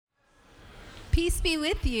Peace be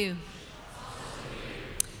with you.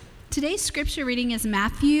 Today's scripture reading is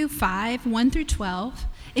Matthew 5, 1 through 12.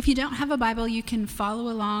 If you don't have a Bible, you can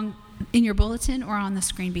follow along in your bulletin or on the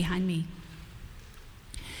screen behind me.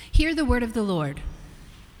 Hear the word of the Lord.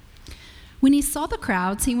 When he saw the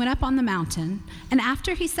crowds, he went up on the mountain, and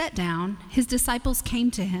after he sat down, his disciples came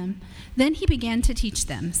to him. Then he began to teach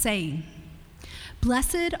them, saying,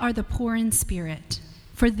 "Blessed are the poor in spirit,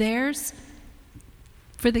 for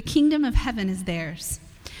the kingdom of heaven is theirs.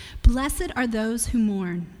 Blessed are those who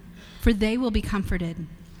mourn, for they will be comforted.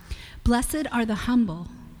 Blessed are the humble,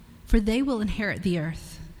 for they will inherit the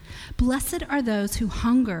earth. Blessed are those who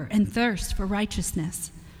hunger and thirst for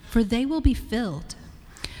righteousness, for they will be filled.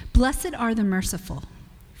 Blessed are the merciful,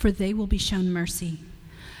 for they will be shown mercy.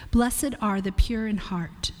 Blessed are the pure in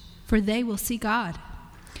heart, for they will see God.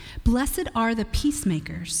 Blessed are the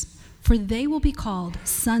peacemakers, for they will be called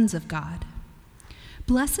sons of God.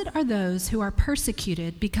 Blessed are those who are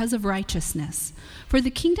persecuted because of righteousness, for the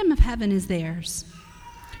kingdom of heaven is theirs.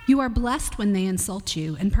 You are blessed when they insult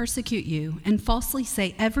you and persecute you and falsely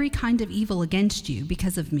say every kind of evil against you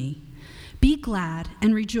because of me. Be glad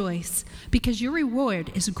and rejoice, because your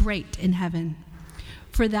reward is great in heaven.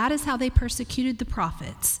 For that is how they persecuted the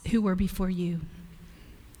prophets who were before you."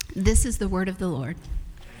 This is the word of the Lord.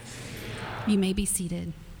 You may be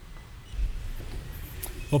seated.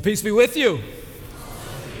 Well, peace be with you.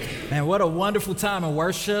 Man, what a wonderful time of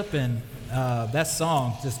worship, and that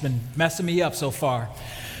song just been messing me up so far.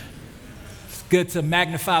 It's good to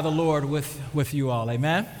magnify the Lord with you all,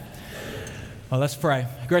 amen? Well, let's pray.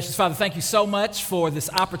 Gracious Father, thank you so much for this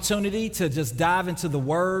opportunity to just dive into the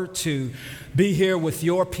Word, to be here with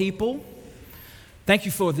your people. Thank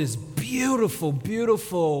you for this beautiful,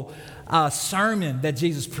 beautiful sermon that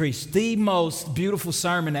Jesus preached, the most beautiful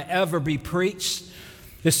sermon to ever be preached.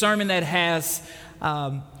 The sermon that has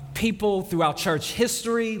people throughout church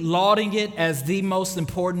history lauding it as the most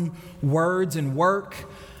important words and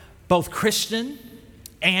work, both Christian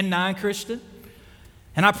and non-Christian.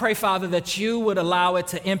 And I pray, Father, that you would allow it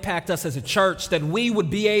to impact us as a church, that we would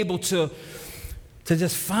be able to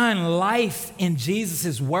just find life in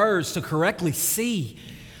Jesus' words, to correctly see.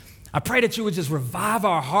 I pray that you would just revive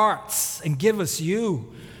our hearts and give us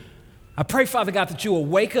you. I pray, Father God, that you will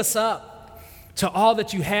wake us up to all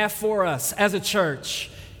that you have for us as a church,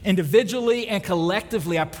 individually and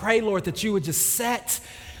collectively. I pray, Lord, that you would just set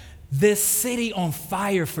this city on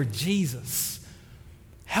fire for Jesus.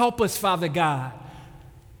 Help us, Father God,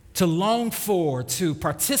 to long for, to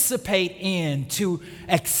participate in, to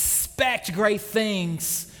expect great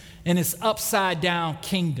things in this upside down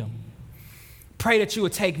kingdom. Pray that you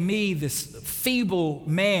would take me, this feeble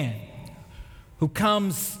man who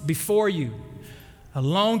comes before you, a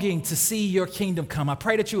longing to see your kingdom come. I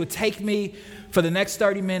pray that you would take me for the next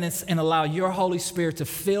 30 minutes and allow your Holy Spirit to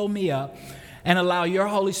fill me up, and allow your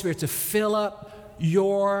Holy Spirit to fill up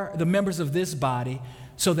the members of this body,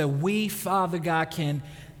 so that we, Father God, can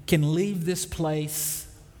leave this place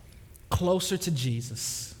closer to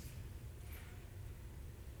Jesus.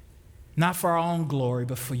 Not for our own glory,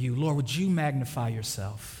 but for you. Lord, would you magnify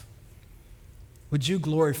yourself? Would you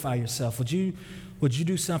glorify yourself? Would you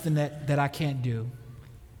do something that I can't do?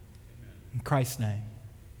 In Christ's name,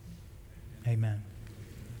 amen.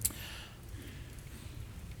 I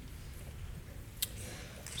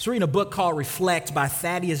was reading a book called Reflect by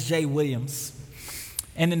Thaddeus J. Williams.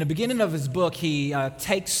 And in the beginning of his book, he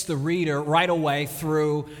takes the reader right away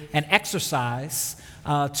through an exercise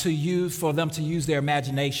for them to use their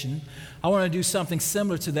imagination. I want to do something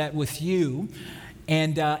similar to that with you,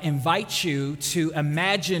 and invite you to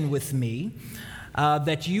imagine with me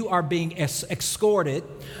that you are being escorted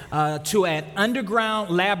to an underground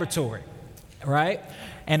laboratory, right?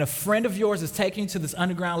 And a friend of yours is taking you to this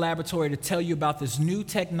underground laboratory to tell you about this new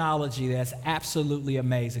technology that's absolutely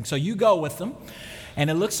amazing. So you go with them, and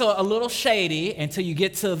it looks a little shady until you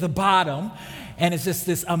get to the bottom, and it's just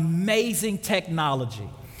this amazing technology.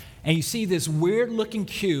 And you see this weird-looking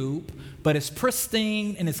cube, but it's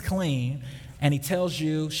pristine and it's clean, and she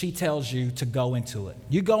tells you to go into it.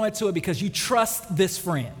 You go into it because you trust this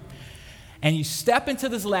friend. And you step into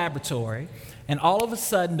this laboratory, and all of a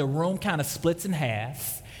sudden the room kind of splits in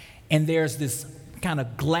half, and there's this kind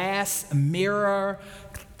of glass mirror,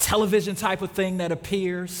 television type of thing that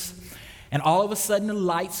appears, and all of a sudden the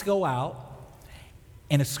lights go out,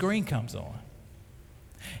 and a screen comes on.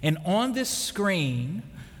 And on this screen,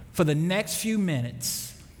 for the next few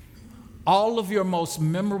minutes, all of your most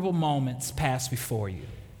memorable moments pass before you.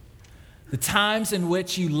 The times in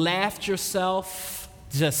which you laughed yourself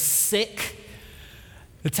just sick,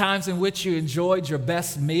 the times in which you enjoyed your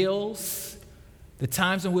best meals, the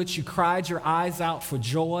times in which you cried your eyes out for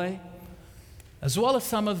joy, as well as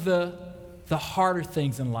some of the harder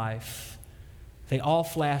things in life, they all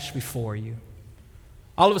flash before you.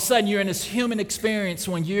 All of a sudden, you're in this human experience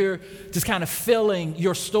when you're just kind of feeling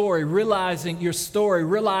your story, realizing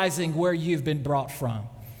where you've been brought from.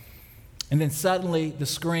 And then suddenly the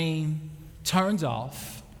screen turns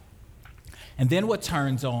off. And then what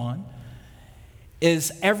turns on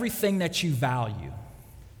is everything that you value.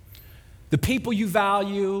 The people you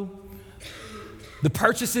value, the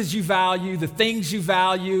purchases you value, the things you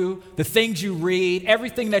value, the things you read,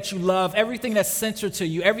 everything that you love, everything that's central to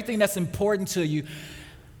you, everything that's important to you,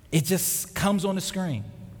 it just comes on the screen.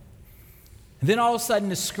 And then all of a sudden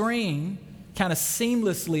the screen kind of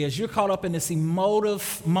seamlessly, as you're caught up in this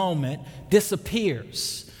emotive moment,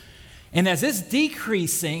 disappears. And as it's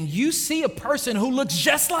decreasing, you see a person who looks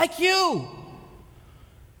just like you.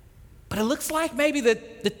 But it looks like maybe the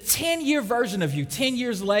 10-year version of you, 10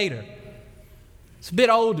 years later. It's a bit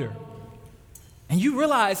older. And you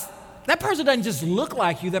realize that person doesn't just look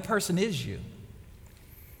like you, that person is you.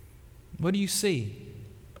 What do you see?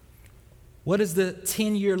 What does the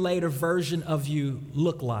 10-year later version of you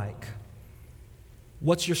look like?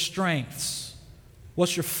 What's your strengths?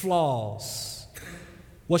 What's your flaws?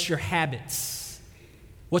 What's your habits?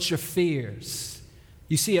 What's your fears?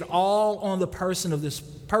 You see it all on the person of this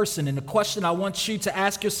person. And the question I want you to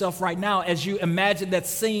ask yourself right now as you imagine that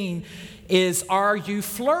scene is, are you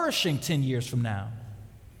flourishing 10 years from now?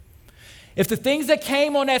 If the things that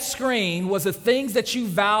came on that screen was the things that you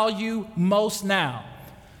value most now,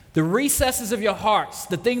 the recesses of your hearts,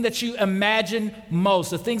 the thing that you imagine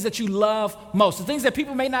most, the things that you love most, the things that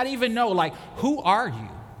people may not even know, like, who are you?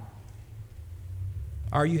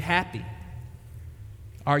 Are you happy?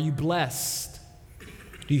 Are you blessed?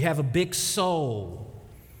 Do you have a big soul?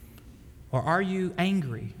 Or are you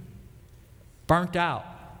angry, burnt out,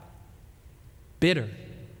 bitter?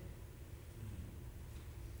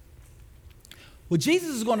 What Jesus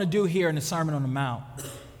is going to do here in the Sermon on the Mount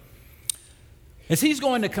is he's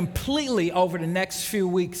going to completely, over the next few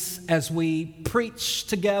weeks, as we preach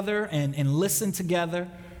together and listen together,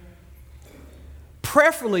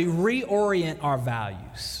 prayerfully reorient our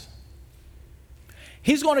values.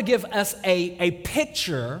 He's going to give us a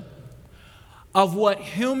picture of what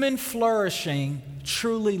human flourishing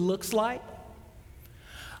truly looks like,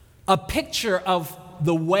 a picture of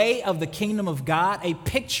the way of the kingdom of God, a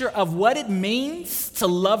picture of what it means to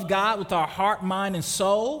love God with our heart, mind, and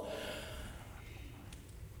soul.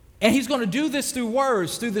 And he's going to do this through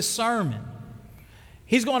words, through this sermon.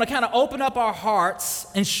 He's going to kind of open up our hearts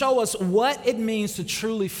and show us what it means to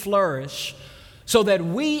truly flourish so that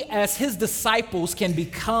we as his disciples can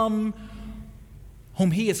become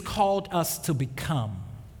whom he has called us to become.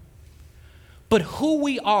 But who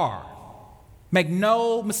we are, make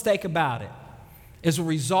no mistake about it, is a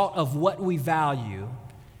result of what we value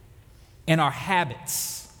and our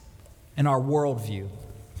habits and our worldview.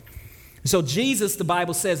 So Jesus, the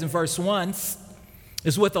Bible says in verse 1,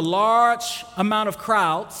 is with a large amount of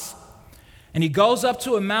crowds, and he goes up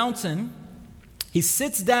to a mountain, he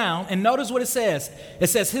sits down, and notice what it says. It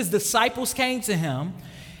says his disciples came to him,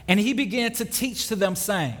 and he began to teach to them,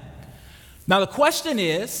 saying. Now the question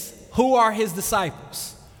is, who are his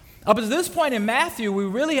disciples? Up to this point in Matthew, we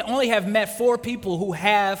really only have met 4 people who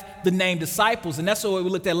have the name disciples. And that's what we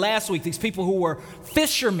looked at last week. These people who were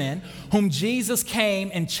fishermen, whom Jesus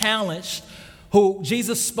came and challenged, who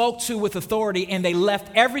Jesus spoke to with authority, and they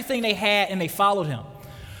left everything they had and they followed him.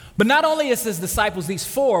 But not only is his disciples these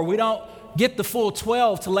 4, we don't get the full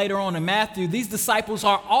 12 till later on in Matthew. These disciples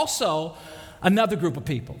are also another group of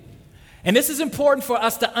people. And this is important for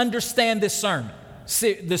us to understand this sermon.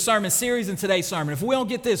 The sermon series and today's sermon. If we don't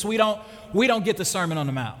get this, we don't get the Sermon on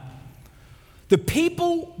the Mount. The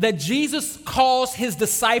people that Jesus calls his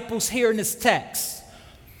disciples here in this text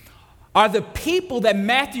are the people that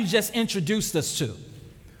Matthew just introduced us to.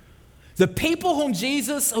 The people whom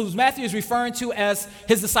Matthew is referring to as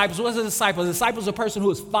his disciples. What is a disciple? A disciple is a person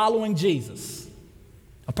who is following Jesus.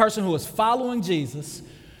 A person who is following Jesus,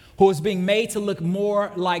 who is being made to look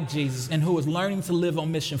more like Jesus, and who is learning to live on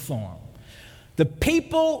mission for him. The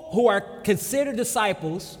people who are considered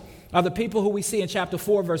disciples are the people who we see in chapter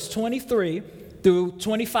 4, verse 23 through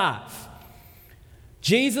 25.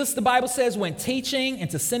 Jesus, the Bible says, went teaching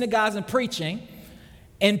into synagogues and preaching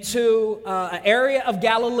into an area of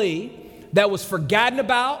Galilee that was forgotten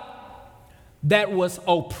about, that was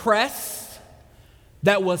oppressed,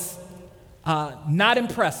 that was not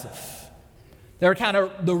impressive. They were kind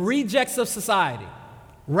of the rejects of society,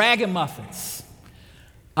 ragamuffins,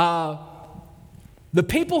 The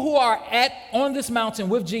people who are on this mountain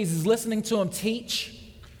with Jesus, listening to him teach,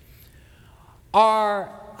 are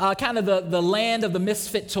kind of the land of the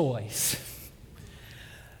misfit toys.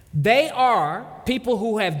 They are people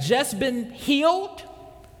who have just been healed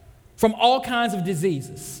from all kinds of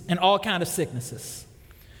diseases and all kinds of sicknesses.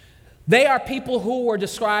 They are people who were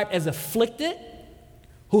described as afflicted,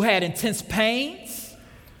 who had intense pains,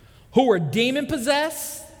 who were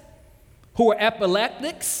demon-possessed, who were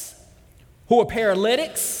epileptics, who were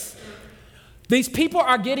paralytics. These people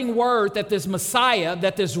are getting word that this Messiah,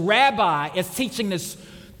 that this rabbi is teaching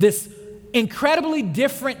this incredibly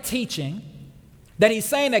different teaching, that he's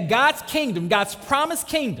saying that God's kingdom, God's promised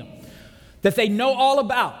kingdom, that they know all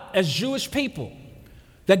about as Jewish people,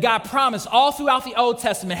 that God promised all throughout the Old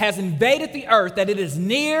Testament, has invaded the earth, that it is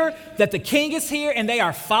near, that the king is here, and they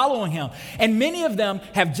are following him. And many of them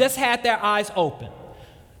have just had their eyes open.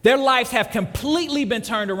 Their lives have completely been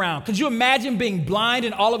turned around. Could you imagine being blind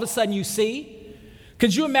and all of a sudden you see?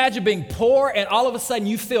 Could you imagine being poor and all of a sudden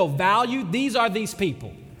you feel valued? These are these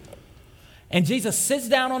people. And Jesus sits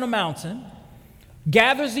down on a mountain,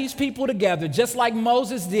 gathers these people together, just like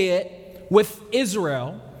Moses did with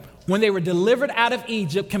Israel when they were delivered out of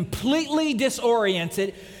Egypt, completely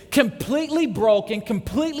disoriented, completely broken,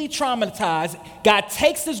 completely traumatized. God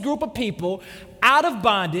takes this group of people out of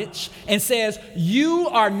bondage and says, "You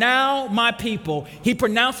are now my people." He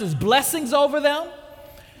pronounces blessings over them.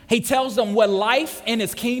 He tells them what life in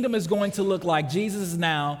his kingdom is going to look like. Jesus is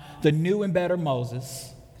now the new and better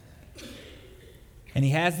Moses. And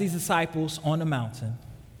he has these disciples on the mountain.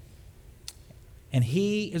 And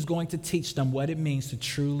he is going to teach them what it means to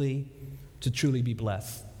truly be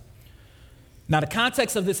blessed. Now, the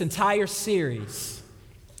context of this entire series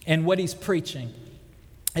and what he's preaching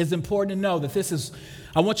is important to know that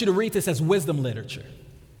I want you to read this as wisdom literature.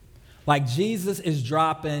 Like Jesus is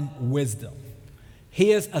dropping wisdom.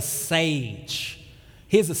 He is a sage.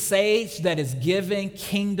 He is a sage that is giving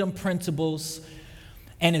kingdom principles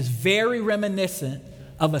and is very reminiscent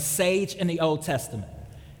of a sage in the Old Testament.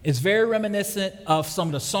 It's very reminiscent of some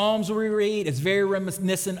of the Psalms we read. It's very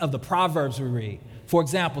reminiscent of the Proverbs we read. For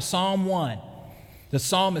example, Psalm 1. The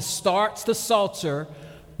psalmist starts the Psalter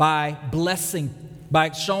by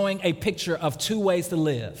showing a picture of two ways to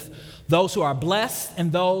live. Those who are blessed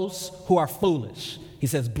and those who are foolish. He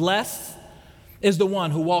says, "Blessed is the one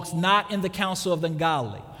who walks not in the counsel of the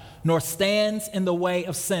ungodly, nor stands in the way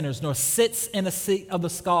of sinners, nor sits in the seat of the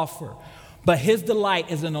scoffer. But his delight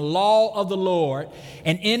is in the law of the Lord,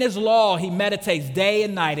 and in his law he meditates day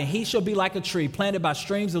and night. And he shall be like a tree planted by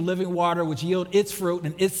streams of living water, which yield its fruit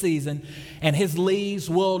in its season, and his leaves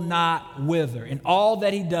will not wither. In all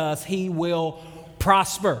that he does, he will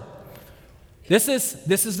prosper." This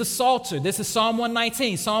is the Psalter. This is Psalm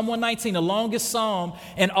 119. Psalm 119, the longest psalm,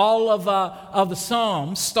 and all of the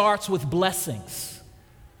psalms starts with blessings.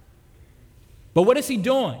 But what is he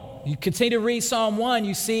doing? You continue to read Psalm 1,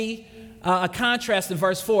 you see a contrast in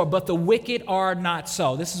verse 4. "But the wicked are not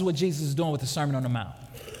so." This is what Jesus is doing with the Sermon on the Mount.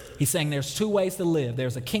 He's saying there's two ways to live.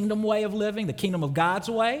 There's a kingdom way of living, the kingdom of God's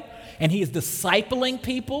way, and he is discipling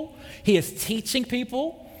people. He is teaching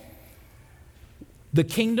people the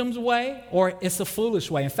kingdom's way, or it's a foolish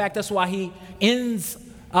way. In fact, that's why he ends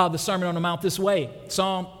the Sermon on the Mount this way.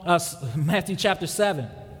 Matthew chapter 7.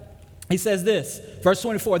 He says this, verse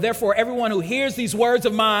 24, "Therefore, everyone who hears these words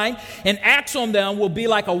of mine and acts on them will be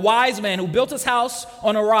like a wise man who built his house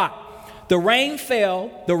on a rock. The rain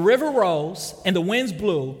fell, the river rose, and the winds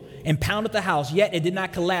blew and pounded the house, yet it did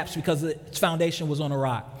not collapse because its foundation was on a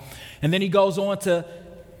rock." And then he goes on to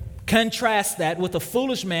contrast that with a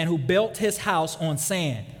foolish man who built his house on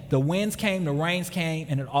sand. The winds came, the rains came,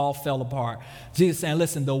 and it all fell apart. Jesus saying,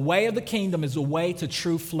 listen, the way of the kingdom is the way to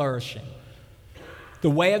true flourishing. The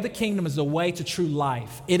way of the kingdom is the way to true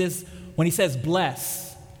life. It is, when he says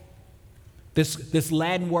bless, this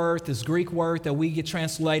Latin word, this Greek word that we get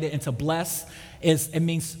translated into bless, it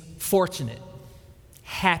means fortunate,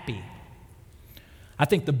 happy. I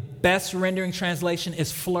think the best rendering translation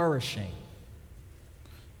is flourishing.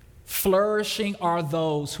 Flourishing are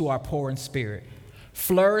those who are poor in spirit.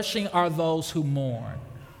 Flourishing are those who mourn.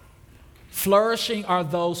 Flourishing are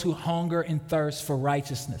those who hunger and thirst for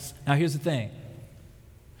righteousness. Now here's the thing.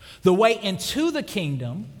 The way into the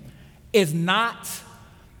kingdom is not,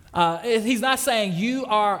 he's not saying you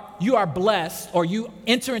are blessed or you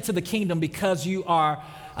enter into the kingdom because you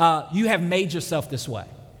have made yourself this way.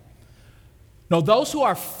 No, those who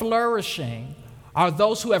are flourishing are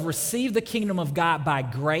those who have received the kingdom of God by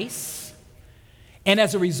grace. And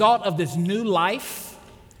as a result of this new life,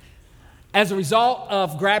 as a result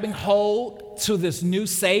of grabbing hold to this new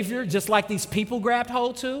Savior, just like these people grabbed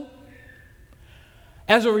hold to,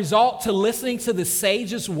 As a result to listening to the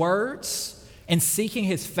sage's words and seeking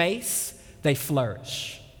his face, they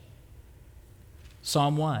flourish.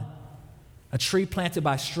 Psalm 1, a tree planted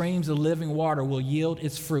by streams of living water will yield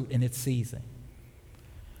its fruit in its season.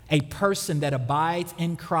 A person that abides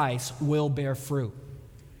in Christ will bear fruit.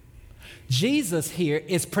 Jesus here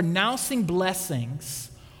is pronouncing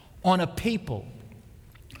blessings on a people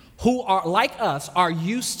who are, like us, are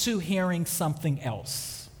used to hearing something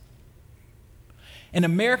else. In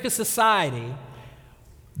American society,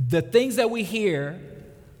 the things that we hear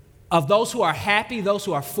of those who are happy, those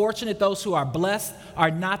who are fortunate, those who are blessed,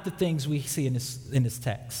 are not the things we see in this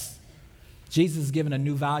text. Jesus is giving a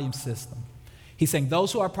new volume system. He's saying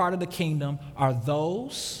those who are part of the kingdom are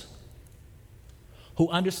those who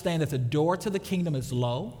understand that the door to the kingdom is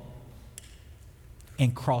low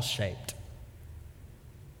and cross-shaped.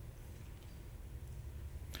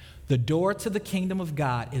 The door to the kingdom of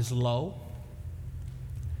God is low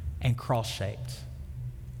and cross-shaped.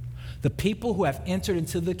 The people who have entered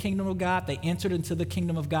into the kingdom of God, they entered into the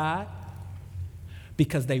kingdom of God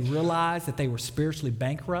because they realized that they were spiritually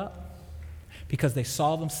bankrupt, because they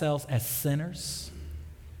saw themselves as sinners,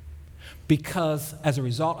 because as a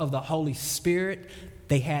result of the Holy Spirit,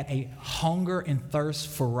 they had a hunger and thirst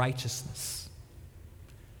for righteousness,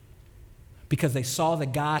 because they saw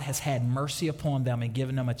that God has had mercy upon them and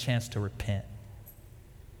given them a chance to repent.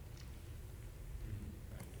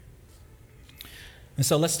 And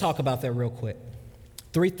so let's talk about that real quick.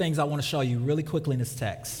 3 things I want to show you really quickly in this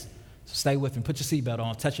text. So stay with me. Put your seatbelt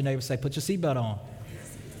on. Touch your neighbor, say, put your seatbelt on.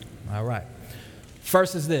 All right.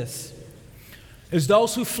 First is this. Is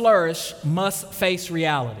those who flourish must face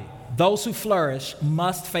reality. Those who flourish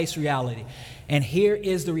must face reality. And here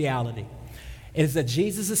is the reality. It is that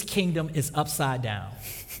Jesus' kingdom is upside down.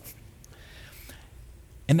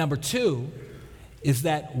 And number 2 is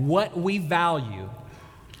that what we value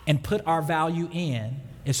and put our value in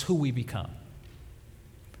is who we become.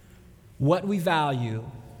 What we value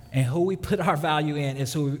and who we put our value in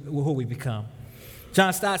is who we become.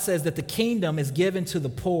 John Stott says that the kingdom is given to the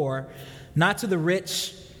poor, not to the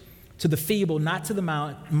rich, to the feeble, not to the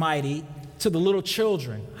mighty, to the little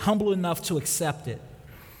children, humble enough to accept it.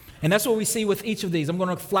 And that's what we see with each of these. I'm going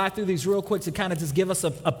to fly through these real quick to kind of just give us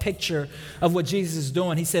a picture of what Jesus is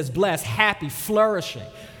doing. He says, blessed, happy, flourishing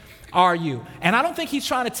are you. And I don't think he's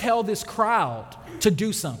trying to tell this crowd to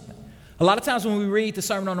do something. A lot of times when we read the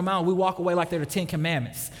Sermon on the Mount, we walk away like they're the 10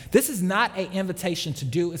 Commandments. This is not an invitation to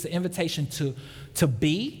do. It's an invitation to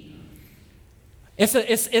be.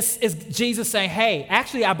 It's Jesus saying, hey,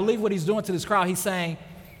 actually, I believe what he's doing to this crowd. He's saying,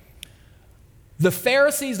 the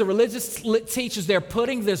Pharisees, the religious teachers, they're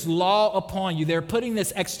putting this law upon you. They're putting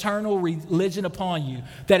this external religion upon you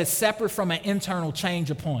that is separate from an internal change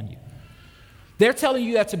upon you. They're telling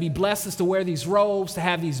you that to be blessed is to wear these robes, to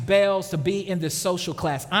have these bells, to be in this social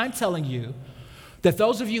class. I'm telling you that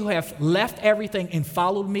those of you who have left everything and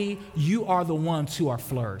followed me, you are the ones who are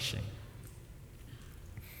flourishing.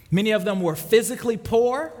 Many of them were physically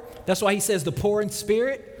poor. That's why he says the poor in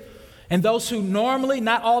spirit. And those who normally,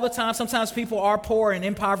 not all the time, sometimes people are poor and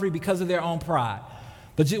in poverty because of their own pride.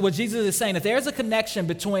 But what Jesus is saying, that there's a connection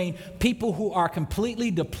between people who are completely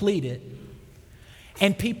depleted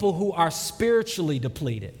and people who are spiritually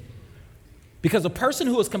depleted. Because a person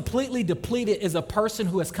who is completely depleted is a person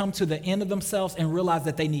who has come to the end of themselves and realized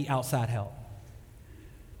that they need outside help.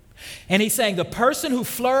 And he's saying the person who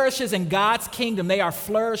flourishes in God's kingdom, they are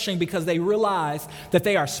flourishing because they realize that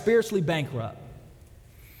they are spiritually bankrupt.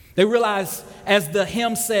 They realize, as the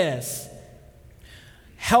hymn says,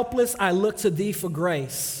 helpless I look to thee for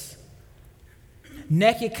grace,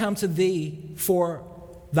 naked come to thee for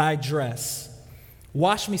thy dress.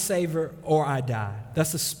 Wash me, Savior, or I die.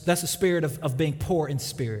 That's the spirit of being poor in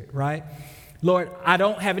spirit, right? Lord, I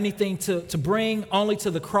don't have anything to bring, only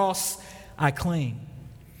to the cross I cling.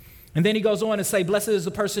 And then he goes on to say, blessed is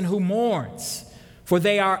the person who mourns, for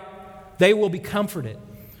they will be comforted.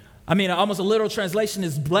 I mean, almost a literal translation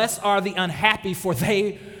is, blessed are the unhappy, for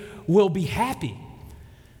they will be happy.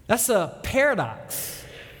 That's a paradox.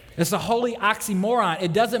 It's a holy oxymoron.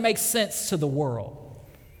 It doesn't make sense to the world.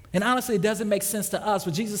 And honestly, it doesn't make sense to us.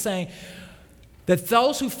 But Jesus is saying that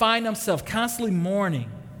those who find themselves constantly mourning,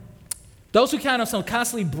 those who find themselves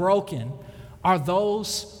constantly broken, are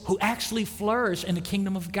those who actually flourish in the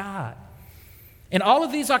kingdom of God. And all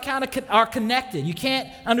of these are connected. You can't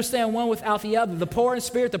understand one without the other. The poor in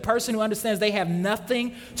spirit, the person who understands they have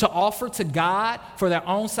nothing to offer to God for their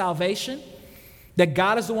own salvation, that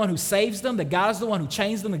God is the one who saves them, that God is the one who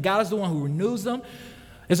changes them, that God is the one who renews them,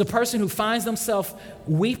 is a person who finds themselves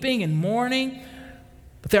weeping and mourning,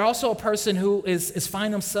 but they're also a person who is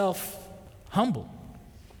finding themselves humble.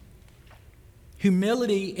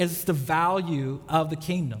 Humility is the value of the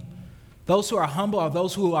kingdom. Those who are humble are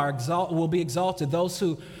those who are will be exalted. Those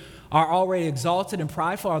who are already exalted and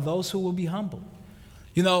prideful are those who will be humble.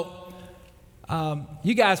 You know,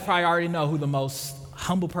 you guys probably already know who the most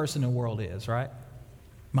humble person in the world is, right?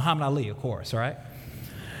 Muhammad Ali, of course, right?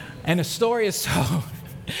 And the story is told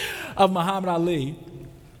of Muhammad Ali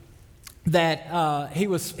that he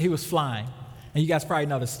was flying. And you guys probably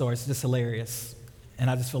know this story. It's just hilarious. And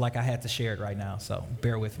I just feel like I had to share it right now, so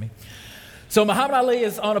bear with me. So Muhammad Ali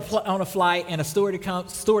is on a flight, and a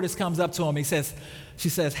stewardess comes up to him. She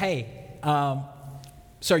says, hey,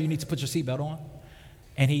 sir, you need to put your seatbelt on.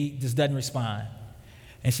 And he just doesn't respond.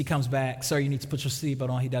 And she comes back, sir, you need to put your seatbelt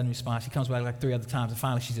on. He doesn't respond. She comes back like 3 other times, and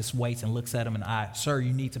finally she just waits and looks at him in the eye. Sir,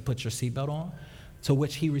 you need to put your seatbelt on. To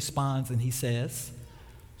which he responds and he says,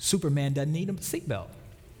 Superman doesn't need a seatbelt.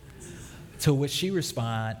 To which she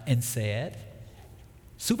responded and said,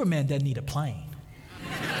 Superman doesn't need a plane.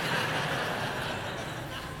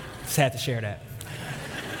 Just had to share that.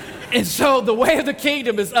 And so the way of the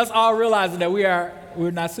kingdom is us all realizing that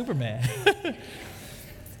we're not Superman.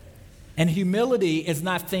 And humility is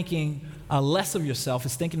not thinking less of yourself,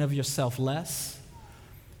 it's thinking of yourself less.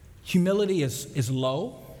 Humility is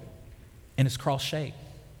low and it's cross-shaped.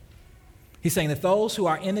 He's saying that those who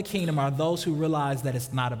are in the kingdom are those who realize that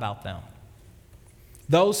it's not about them.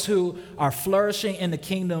 Those who are flourishing in the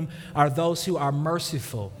kingdom are those who are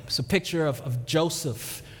merciful. It's a picture of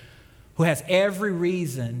Joseph, who has every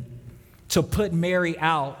reason to put Mary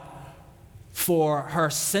out for her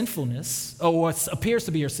sinfulness, or what appears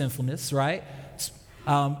to be her sinfulness, right?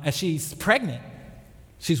 As she's pregnant.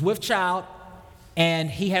 She's with child, and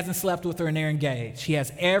he hasn't slept with her, and they're engaged. He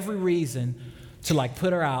has every reason to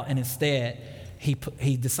put her out, and instead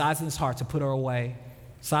he decides in his heart to put her away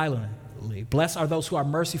silently. Blessed are those who are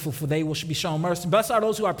merciful, for they will be shown mercy. Blessed are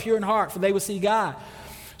those who are pure in heart, for they will see God.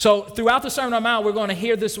 So throughout the Sermon on the Mount, we're going to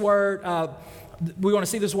hear this word, we're going to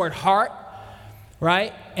see this word heart,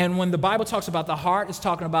 right? And when the Bible talks about the heart, it's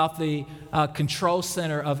talking about the control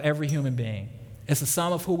center of every human being. It's the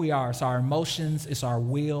sum of who we are. It's our emotions, it's our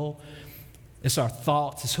will, it's our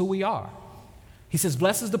thoughts, it's who we are. He says,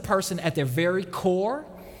 blessed is the person at their very core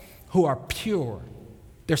who are pure.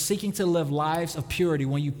 They're seeking to live lives of purity.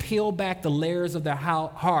 When you peel back the layers of their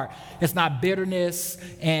heart, it's not bitterness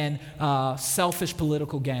and selfish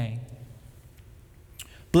political gain.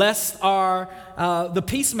 Blessed are the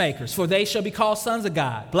peacemakers, for they shall be called sons of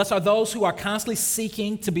God. Blessed are those who are constantly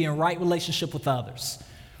seeking to be in right relationship with others,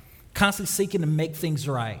 constantly seeking to make things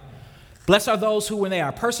right. Blessed are those who, when they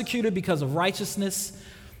are persecuted because of righteousness,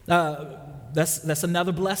 that's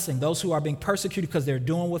another blessing. Those who are being persecuted because they're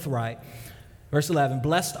doing what's right. Verse 11,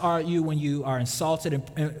 blessed are you when you are insulted,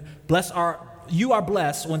 and you are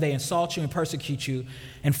blessed when they insult you and persecute you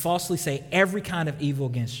and falsely say every kind of evil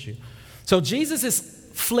against you. So Jesus is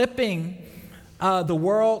flipping the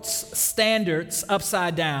world's standards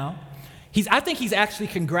upside down. I think he's actually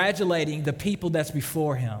congratulating the people that's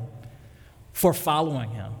before him for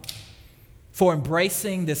following him, for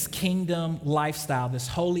embracing this kingdom lifestyle, this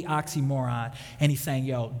holy oxymoron. And he's saying,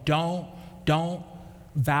 don't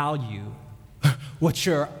value what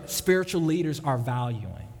your spiritual leaders are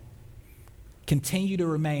valuing. Continue to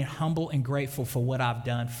remain humble and grateful for what I've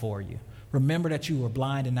done for you. Remember that you were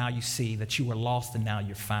blind and now you see, that you were lost and now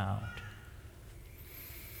you're found.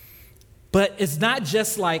 But it's not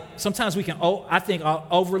just like, sometimes we can, I think,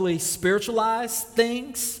 overly spiritualize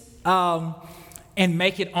things and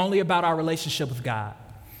make it only about our relationship with God.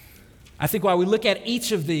 I think while we look at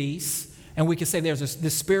each of these, and we can say there's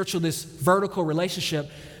this spiritual, this vertical relationship,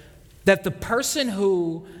 that the person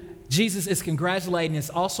who Jesus is congratulating is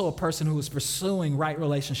also a person who is pursuing right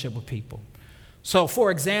relationship with people. So, for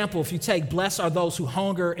example, if you take blessed are those who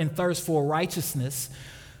hunger and thirst for righteousness,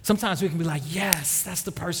 sometimes we can be like, yes, that's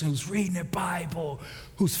the person who's reading their Bible,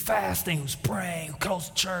 who's fasting, who's praying, who goes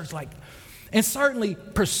to church. And certainly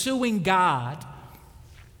pursuing God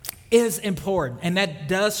is important, and that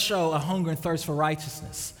does show a hunger and thirst for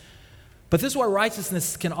righteousness. But this word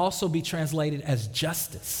righteousness can also be translated as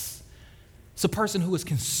justice. It's a person who is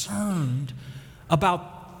concerned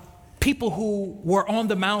about people who were on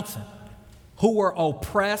the mountain, who were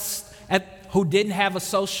oppressed, who didn't have a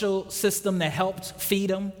social system that helped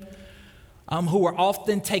feed them, who were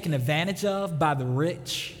often taken advantage of by the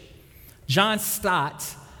rich. John Stott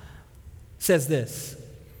says this: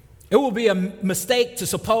 it will be a mistake to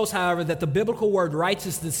suppose, however, that the biblical word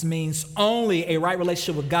righteousness means only a right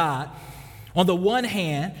relationship with God on the one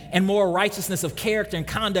hand and moral righteousness of character and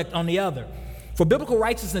conduct on the other. For biblical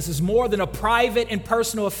righteousness is more than a private and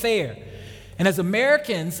personal affair. And as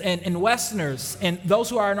Americans and Westerners and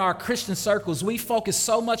those who are in our Christian circles, we focus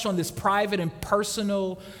so much on this private and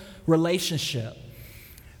personal relationship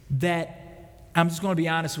that I'm just going to be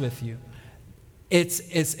honest with you.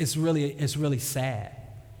 It's really sad.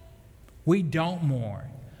 We don't mourn.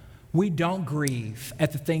 We don't grieve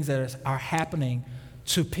at the things that are happening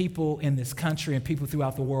to people in this country and people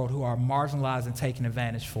throughout the world who are marginalized and taken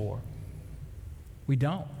advantage for. We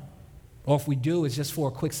don't. Or if we do, it's just for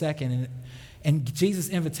a quick second. And Jesus'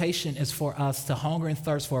 invitation is for us to hunger and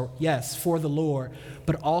thirst for the Lord,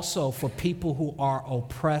 but also for people who are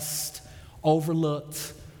oppressed,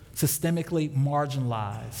 overlooked, systemically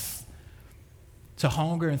marginalized, to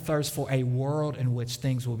hunger and thirst for a world in which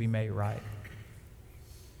things will be made right.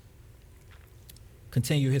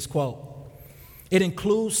 Continue his quote. It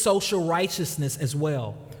includes social righteousness as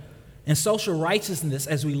well. And social righteousness,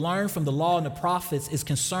 as we learn from the law and the prophets, is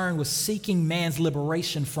concerned with seeking man's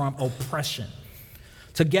liberation from oppression.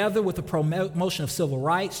 Together with the promotion of civil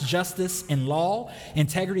rights, justice and law,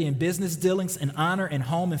 integrity in business dealings, and honor in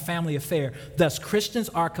home and family affair. Thus, Christians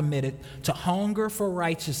are committed to hunger for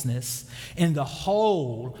righteousness in the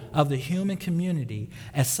whole of the human community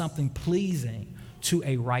as something pleasing to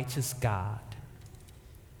a righteous God.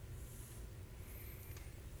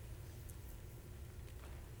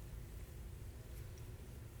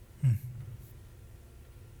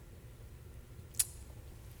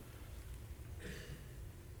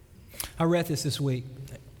 I read this week,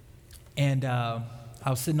 and I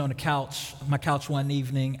was sitting on my couch one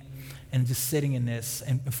evening, and just sitting in this,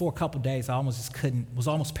 and for a couple of days, I was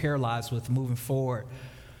almost paralyzed with moving forward,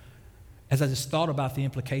 as I just thought about the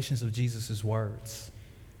implications of Jesus' words,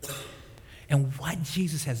 and what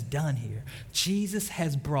Jesus has done here. Jesus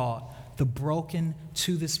has brought the broken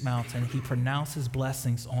to this mountain. He pronounces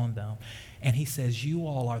blessings on them. And he says, you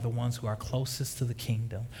all are the ones who are closest to the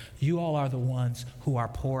kingdom. You all are the ones who are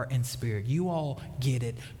poor in spirit. You all get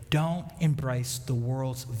it. Don't embrace the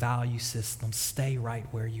world's value system. Stay right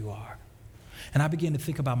where you are. And I begin to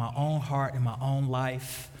think about my own heart and my own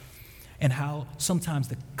life, and how sometimes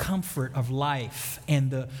the comfort of life and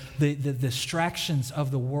the distractions of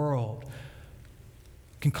the world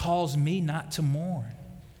can cause me not to mourn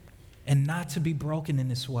and not to be broken in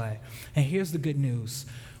this way. And here's the good news.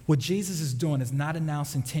 What Jesus is doing is not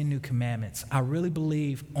announcing 10 new commandments. I really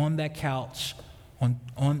believe on that couch,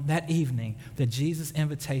 on that evening, that Jesus'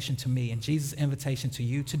 invitation to me and Jesus' invitation to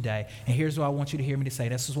you today, and here's what I want you to hear me to say.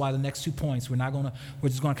 This is why the next 2 points, we're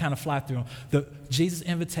just going to kind of fly through them. Jesus'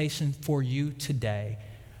 invitation for you today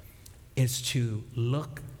is to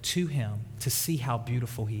look to him to see how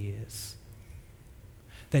beautiful he is.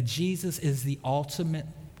 That Jesus is the ultimate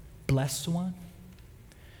blessed one.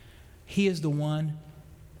 He is the one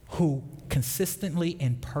who consistently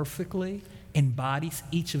and perfectly embodies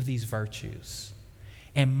each of these virtues.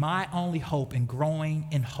 And my only hope in growing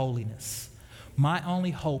in holiness, my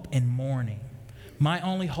only hope in mourning, my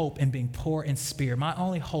only hope in being poor in spirit, my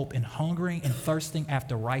only hope in hungering and thirsting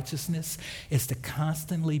after righteousness is to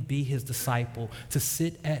constantly be his disciple, to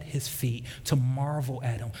sit at his feet, to marvel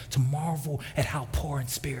at him, to marvel at how poor in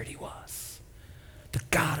spirit he was. The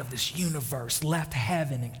God of this universe left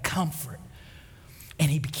heaven in comfort, and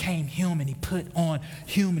he became human. He put on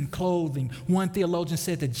human clothing. One theologian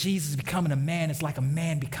said that Jesus becoming a man is like a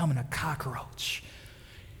man becoming a cockroach.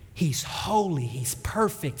 He's holy. He's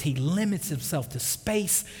perfect. He limits himself to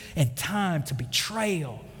space and time, to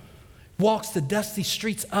betrayal. Walks the dusty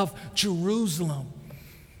streets of Jerusalem.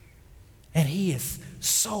 And he is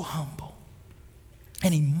so humble.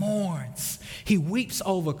 And he mourns. He weeps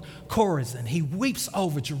over Chorazin. He weeps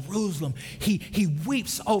over Jerusalem. He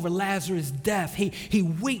weeps over Lazarus' death. He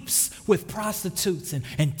weeps with prostitutes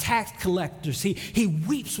and tax collectors. He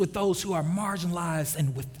weeps with those who are marginalized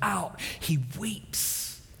and without. He weeps.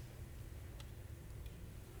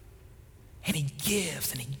 And he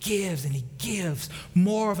gives and he gives and he gives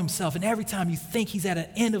more of himself. And every time you think he's at an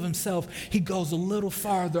end of himself, he goes a little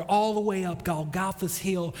farther, all the way up Golgotha's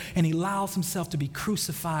hill, and he allows himself to be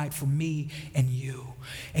crucified for me and you.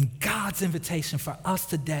 And God's invitation for us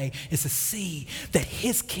today is to see that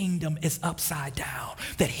his kingdom is upside down,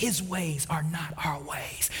 that his ways are not our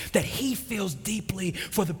ways, that he feels deeply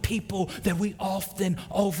for the people that we often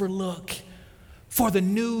overlook, for the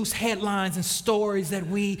news headlines and stories that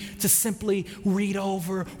we just simply read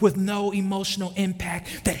over with no emotional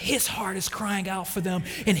impact, that his heart is crying out for them.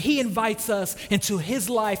 And he invites us into his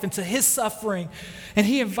life, into his suffering. And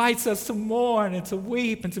he invites us to mourn and to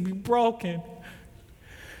weep and to be broken.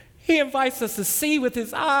 He invites us to see with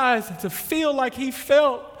his eyes and to feel like he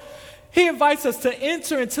felt He invites us to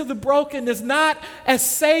enter into the brokenness, not as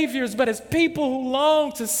saviors, but as people who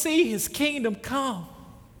long to see his kingdom come.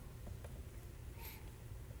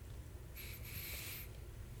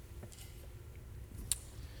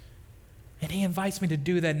 And he invites me to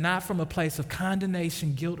do that not from a place of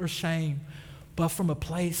condemnation, guilt, or shame, but from a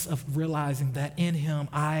place of realizing that in him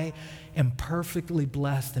I am perfectly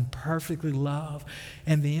blessed and perfectly loved.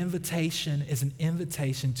 And the invitation is an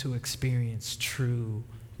invitation to experience true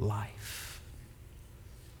life.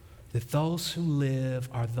 That those who live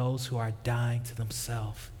are those who are dying to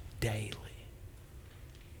themselves daily.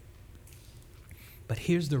 But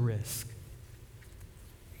here's the risk.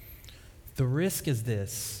 The risk is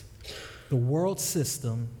this. The world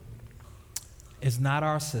system is not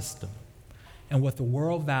our system. And what the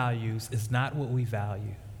world values is not what we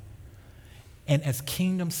value. And as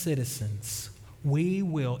kingdom citizens, we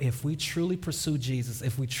will, if we truly pursue Jesus,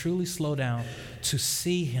 if we truly slow down to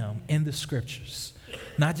see him in the scriptures,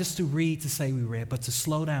 not just to read to say we read, but to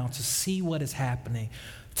slow down, to see what is happening,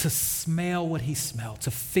 to smell what he smelled,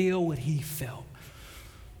 to feel what he felt,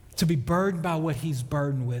 to be burdened by what he's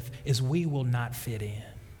burdened with, is we will not fit in.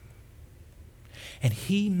 And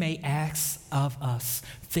he may ask of us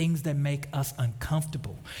things that make us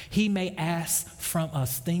uncomfortable. He may ask from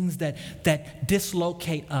us things that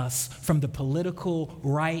dislocate us from the political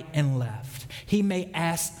right and left. He may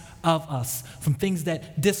ask of us from things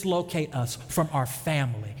that dislocate us from our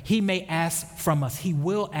family. He may ask from us, he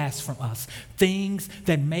will ask from us things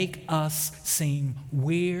that make us seem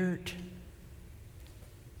weird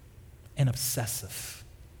and obsessive.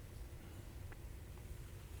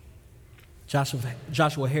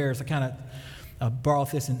 Joshua Harris, I kind of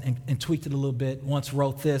borrowed this and tweaked it a little bit, once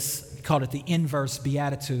wrote this, called it the inverse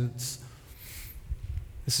Beatitudes.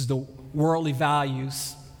 This is the worldly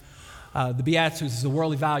values. The Beatitudes is the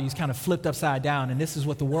worldly values kind of flipped upside down, and this is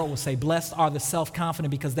what the world will say. Blessed are the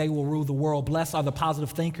self-confident because they will rule the world. Blessed are the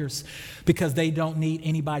positive thinkers because they don't need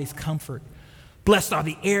anybody's comfort. Blessed are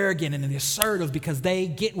the arrogant and the assertive because they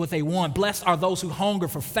get what they want. Blessed are those who hunger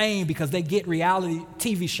for fame because they get reality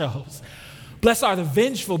TV shows. Blessed are the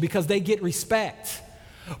vengeful because they get respect.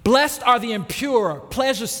 Blessed are the impure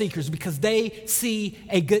pleasure seekers because they see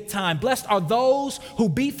a good time. Blessed are those who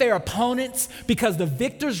beat their opponents because the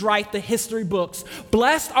victors write the history books.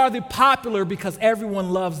 Blessed are the popular because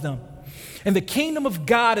everyone loves them. And the kingdom of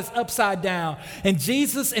God is upside down. And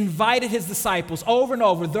Jesus invited his disciples over and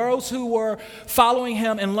over, those who were following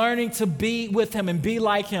him and learning to be with him and be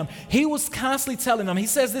like him. He was constantly telling them, he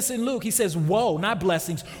says this in Luke, he says, woe, not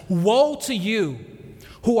blessings, woe to you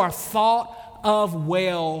who are thought of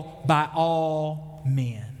well by all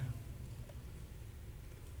men.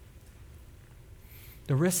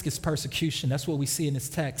 The risk is persecution. That's what we see in this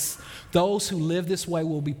text. Those who live this way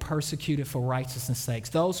will be persecuted for righteousness' sakes.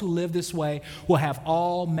 Those who live this way will have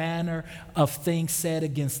all manner of things said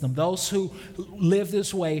against them. Those who live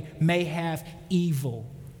this way may have evil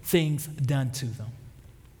things done to them.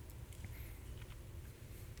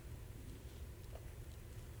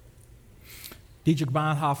 Dietrich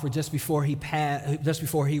Bonhoeffer, just before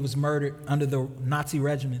he was murdered under the Nazi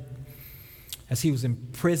regime, as he was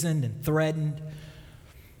imprisoned and threatened,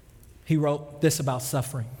 he wrote this about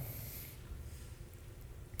suffering.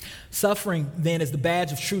 Suffering, then, is the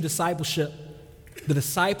badge of true discipleship. The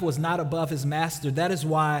disciple is not above his master. That is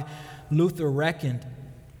why Luther reckoned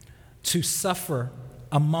to suffer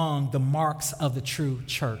among the marks of the true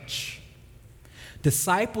church.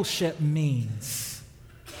 Discipleship means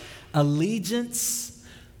allegiance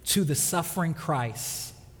to the suffering Christ.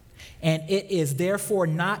 And it is therefore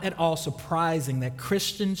not at all surprising that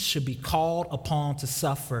Christians should be called upon to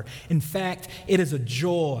suffer. In fact, it is a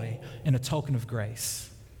joy and a token of grace.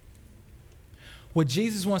 What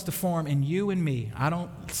Jesus wants to form in you and me,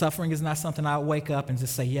 suffering is not something I wake up and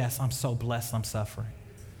just say, yes, I'm so blessed I'm suffering.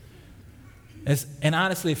 And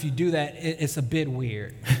honestly, if you do that, it's a bit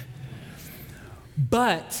weird.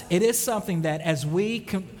 But it is something that as we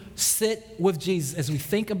sit with Jesus, as we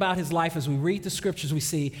think about his life, as we read the scriptures, we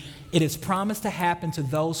see it is promised to happen to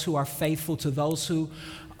those who are faithful, to those who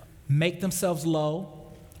make themselves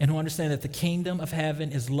low and who understand that the kingdom of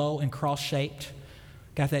heaven is low and cross-shaped.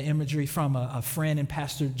 Got that imagery from a friend and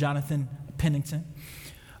Pastor Jonathan Pennington.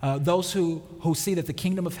 Those who see that the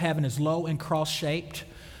kingdom of heaven is low and cross-shaped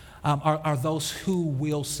are those who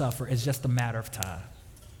will suffer. It's just a matter of time.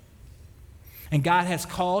 And God has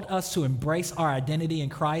called us to embrace our identity in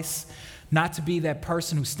Christ, not to be that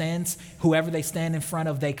person who stands, whoever they stand in front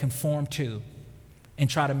of, they conform to and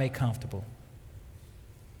try to make comfortable.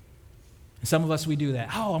 And some of us, we do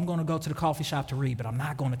that. Oh, I'm going to go to the coffee shop to read, but I'm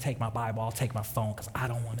not going to take my Bible. I'll take my phone because I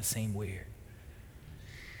don't want to seem weird.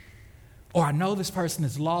 Or I know this person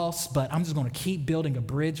is lost, but I'm just going to keep building a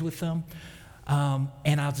bridge with them.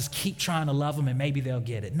 And I'll just keep trying to love them and maybe they'll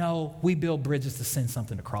get it. No, we build bridges to send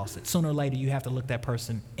something across it. Sooner or later, you have to look that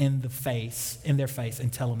person in their face,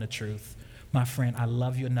 and tell them the truth. My friend, I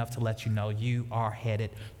love you enough to let you know you are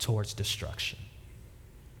headed towards destruction.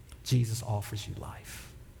 Jesus offers you life.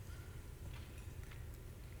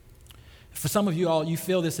 For some of you all, you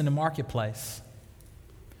feel this in the marketplace.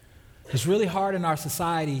 It's really hard in our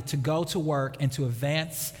society to go to work and to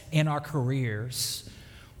advance in our careers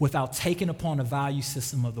without taking upon the value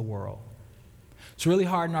system of the world. It's really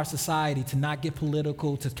hard in our society to not get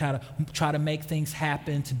political, to kind of try to make things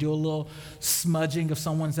happen, to do a little smudging of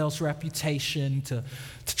someone else's reputation, to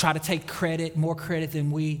try to take credit, more credit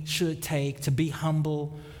than we should take, to be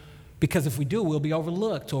humble. Because if we do, we'll be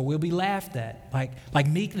overlooked or we'll be laughed at. Like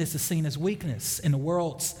meekness is seen as weakness in the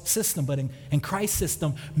world's system, but in Christ's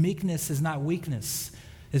system, meekness is not weakness.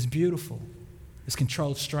 It's beautiful. It's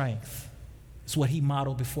controlled strength. It's what he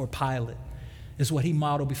modeled before Pilate. It's what he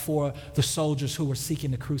modeled before the soldiers who were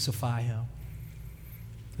seeking to crucify him.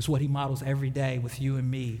 It's what he models every day with you and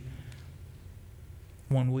me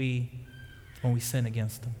when we sin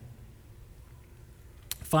against him.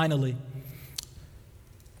 Finally,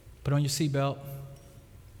 put on your seatbelt.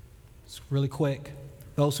 It's really quick.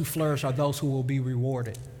 Those who flourish are those who will be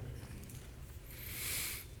rewarded.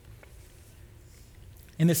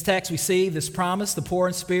 In this text, we see this promise, the poor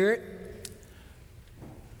in spirit,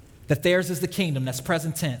 that theirs is the kingdom. That's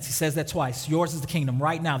present tense. He says that twice. Yours is the kingdom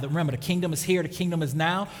right now. Remember, the kingdom is here, the kingdom is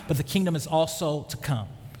now, but the kingdom is also to come.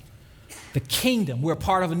 The kingdom, we're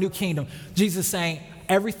part of a new kingdom. Jesus is saying,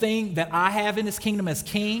 everything that I have in this kingdom as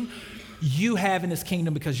king, you have in this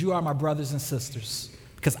kingdom because you are my brothers and sisters.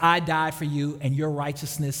 Because I died for you and your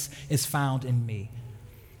righteousness is found in me.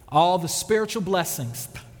 All the spiritual blessings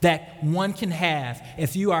that one can have,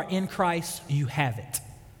 if you are in Christ, you have it.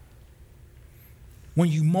 When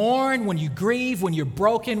you mourn, when you grieve, when you're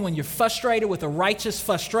broken, when you're frustrated with a righteous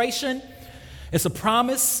frustration, it's a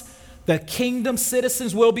promise that kingdom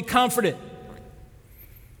citizens will be comforted.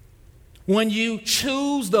 When you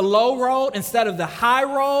choose the low road instead of the high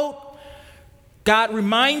road, God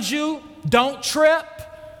reminds you, don't trip.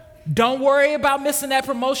 Don't worry about missing that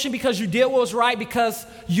promotion because you did what was right, because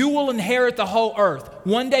you will inherit the whole earth.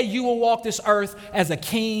 One day you will walk this earth as a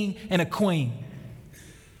king and a queen.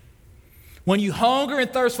 When you hunger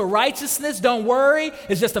and thirst for righteousness, don't worry.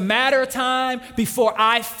 It's just a matter of time before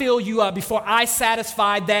I fill you up, before I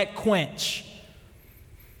satisfy that quench.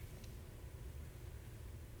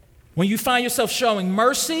 When you find yourself showing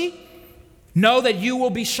mercy, know that you will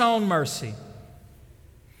be shown mercy.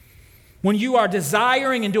 When you are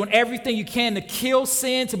desiring and doing everything you can to kill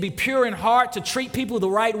sin, to be pure in heart, to treat people the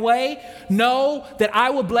right way, know that I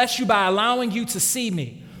will bless you by allowing you to see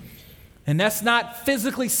me. And that's not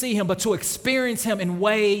physically see him, but to experience him in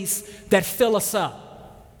ways that fill us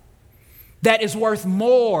up. That is worth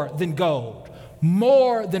more than gold,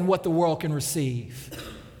 more than what the world can receive.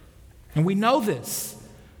 And we know this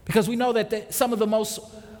because we know that some of the most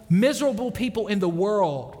miserable people in the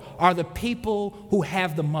world are the people who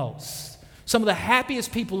have the most. Some of the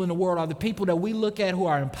happiest people in the world are the people that we look at who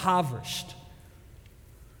are impoverished.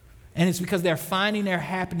 And it's because they're finding their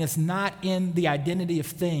happiness not in the identity of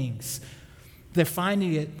things. They're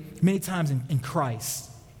finding it many times in Christ.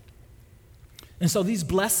 And so these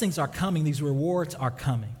blessings are coming. These rewards are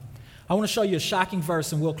coming. I want to show you a shocking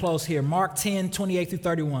verse, and we'll close here. Mark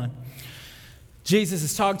 10:28-31. Jesus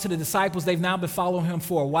is talking to the disciples. They've now been following him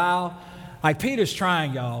for a while. Like Peter's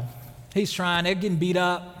trying, y'all. He's trying. They're getting beat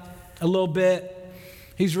up a little bit.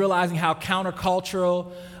 He's realizing how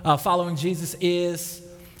countercultural following Jesus is,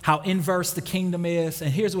 how inverse the kingdom is.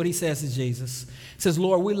 And here's what he says to Jesus. He says,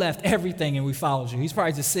 Lord, we left everything and we followed you. He's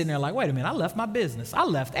probably just sitting there like, wait a minute, I left my business. I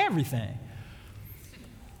left everything.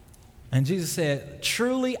 And Jesus said,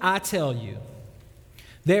 truly I tell you,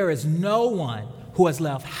 there is no one who has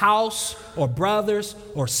left house or brothers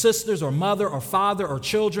or sisters or mother or father or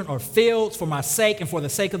children or fields for my sake and for the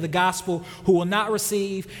sake of the gospel who will not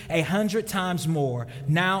receive 100 times more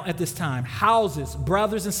now at this time, houses,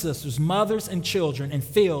 brothers and sisters, mothers and children, and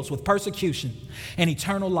fields with persecution and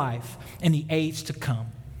eternal life in the age to come.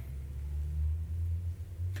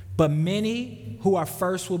 But many who are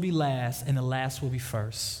first will be last, and the last will be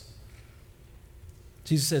first.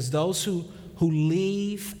 Jesus says those who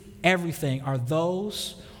leave everything are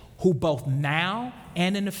those who both now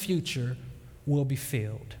and in the future will be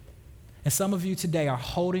filled. And some of you today are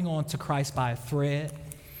holding on to Christ by a thread.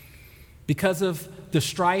 Because of the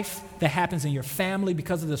strife that happens in your family,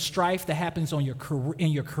 because of the strife that happens in your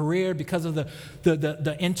career, because of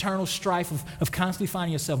the internal strife of constantly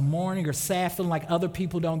finding yourself mourning or sad, feeling like other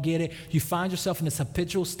people don't get it, you find yourself in this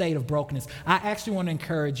habitual state of brokenness. I actually want to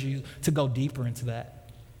encourage you to go deeper into that.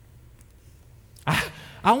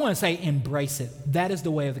 I want to say embrace it. That is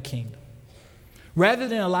the way of the kingdom. Rather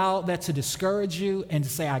than allow that to discourage you and to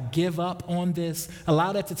say, I give up on this,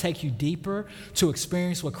 allow that to take you deeper to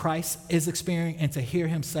experience what Christ is experiencing and to hear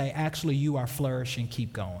him say, actually, you are flourishing,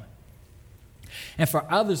 keep going. And for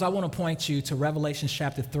others, I want to point you to Revelation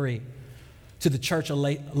chapter 3, to the church of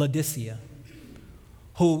Laodicea,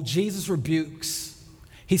 who Jesus rebukes.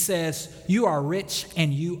 He says, you are rich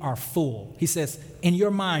and you are full. He says, in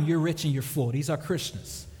your mind, you're rich and you're full. These are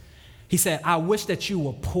Christians. He said, I wish that you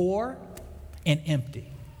were poor and empty.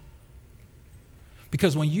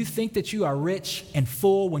 Because when you think that you are rich and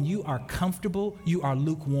full, when you are comfortable, you are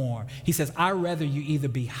lukewarm. He says, I'd rather you either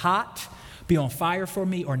be hot, be on fire for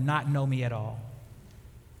me, or not know me at all.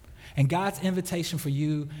 And God's invitation for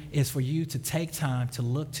you is for you to take time to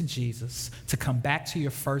look to Jesus, to come back to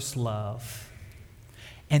your first love,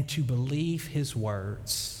 and to believe his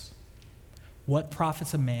words. What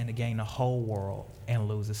profits a man to gain the whole world and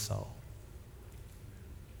lose his soul?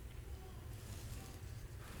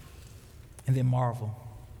 And then marvel.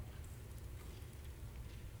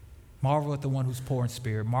 Marvel at the one who's poor in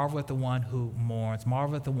spirit. Marvel at the one who mourns.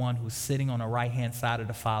 Marvel at the one who's sitting on the right-hand side of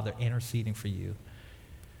the Father interceding for you.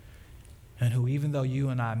 And who, even though you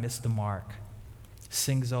and I miss the mark,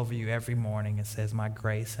 sings over you every morning and says, my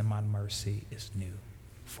grace and my mercy is new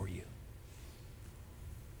for you.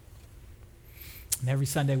 And every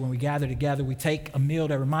Sunday when we gather together, we take a meal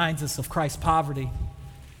that reminds us of Christ's poverty.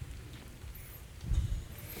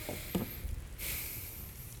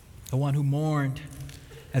 The one who mourned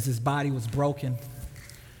as his body was broken,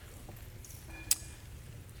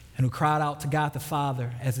 and who cried out to God the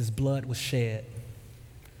Father as his blood was shed.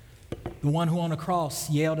 The one who on the cross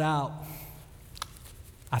yelled out,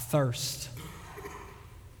 I thirst.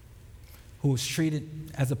 Who was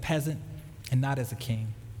treated as a peasant and not as a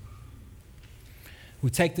king. We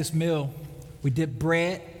take this meal, we dip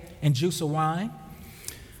bread and juice of wine,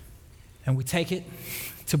 and we take it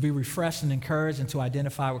to be refreshed and encouraged and to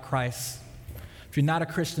identify with Christ. If you're not a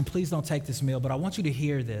Christian, please don't take this meal, but I want you to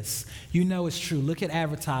hear this. You know it's true. Look at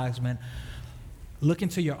advertisement. Look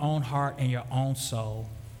into your own heart and your own soul.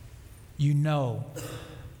 You know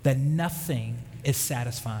that nothing is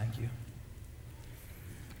satisfying you.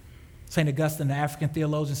 St. Augustine, the African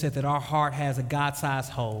theologian, said that our heart has a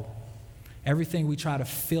God-sized hole. Everything we try to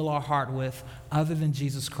fill our heart with other than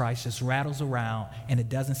Jesus Christ just rattles around and it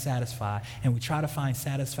doesn't satisfy. And we try to find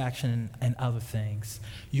satisfaction in other things.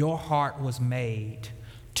 Your heart was made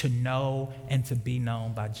to know and to be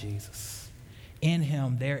known by Jesus. In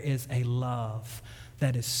him there is a love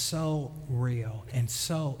that is so real and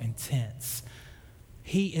so intense.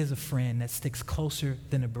 He is a friend that sticks closer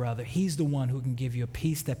than a brother. He's the one who can give you a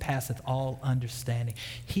peace that passeth all understanding.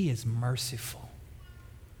 He is merciful.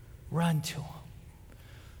 Run to him.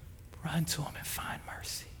 Run to him and find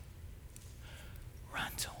mercy.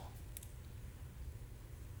 Run to him.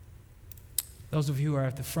 Those of you who are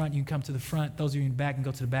at the front, you can come to the front. Those of you in the back can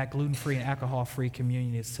go to the back. Gluten-free and alcohol-free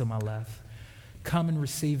communion is to my left. Come and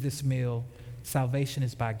receive this meal. Salvation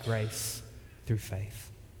is by grace through faith.